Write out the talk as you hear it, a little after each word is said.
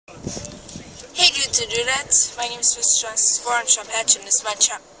forget to do that. My name is MrSean64's, I'm Hatch, and this is my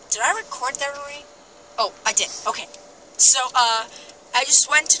channel. Did I record that already? Oh, I did. Okay. So, I just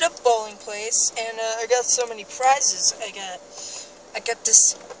went to the bowling place, and, I got so many prizes. I got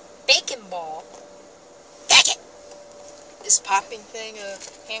this bacon ball. Bacon! This popping thing,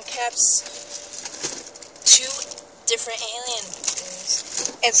 hand caps. 2 different alien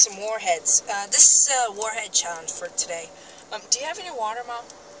things. And some Warheads. This is a Warhead challenge for today. Do you have any water, Mom?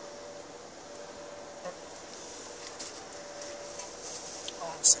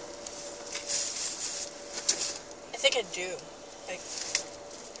 Hold on a second. I think I do.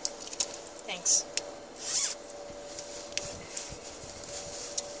 Thanks.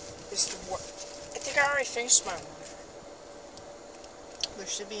 I think I already finished my water. There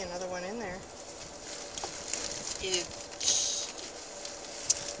should be another one in there.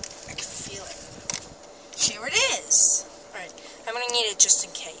 I can feel it. Here it is. Alright, I'm gonna need it just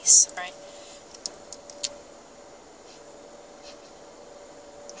in case, alright?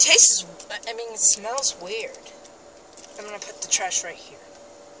 It tastes, it smells weird. I'm gonna put the trash right here.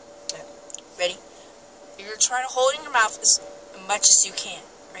 Ready? You're gonna try to hold it in your mouth as much as you can.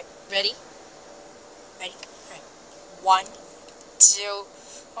 Right? Ready? Ready? Alright. 1, 2,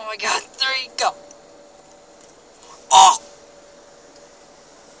 oh my god, 3, go. Oh!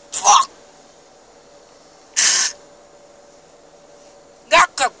 Fuck!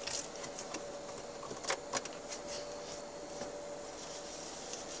 Not good!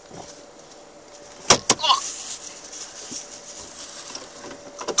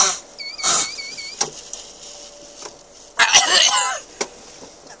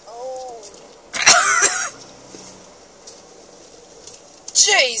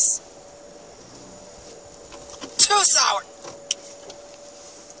 Jeez! Too sour!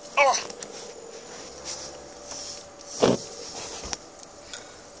 Oh!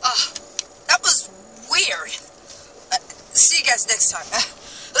 That was weird. See you guys next time.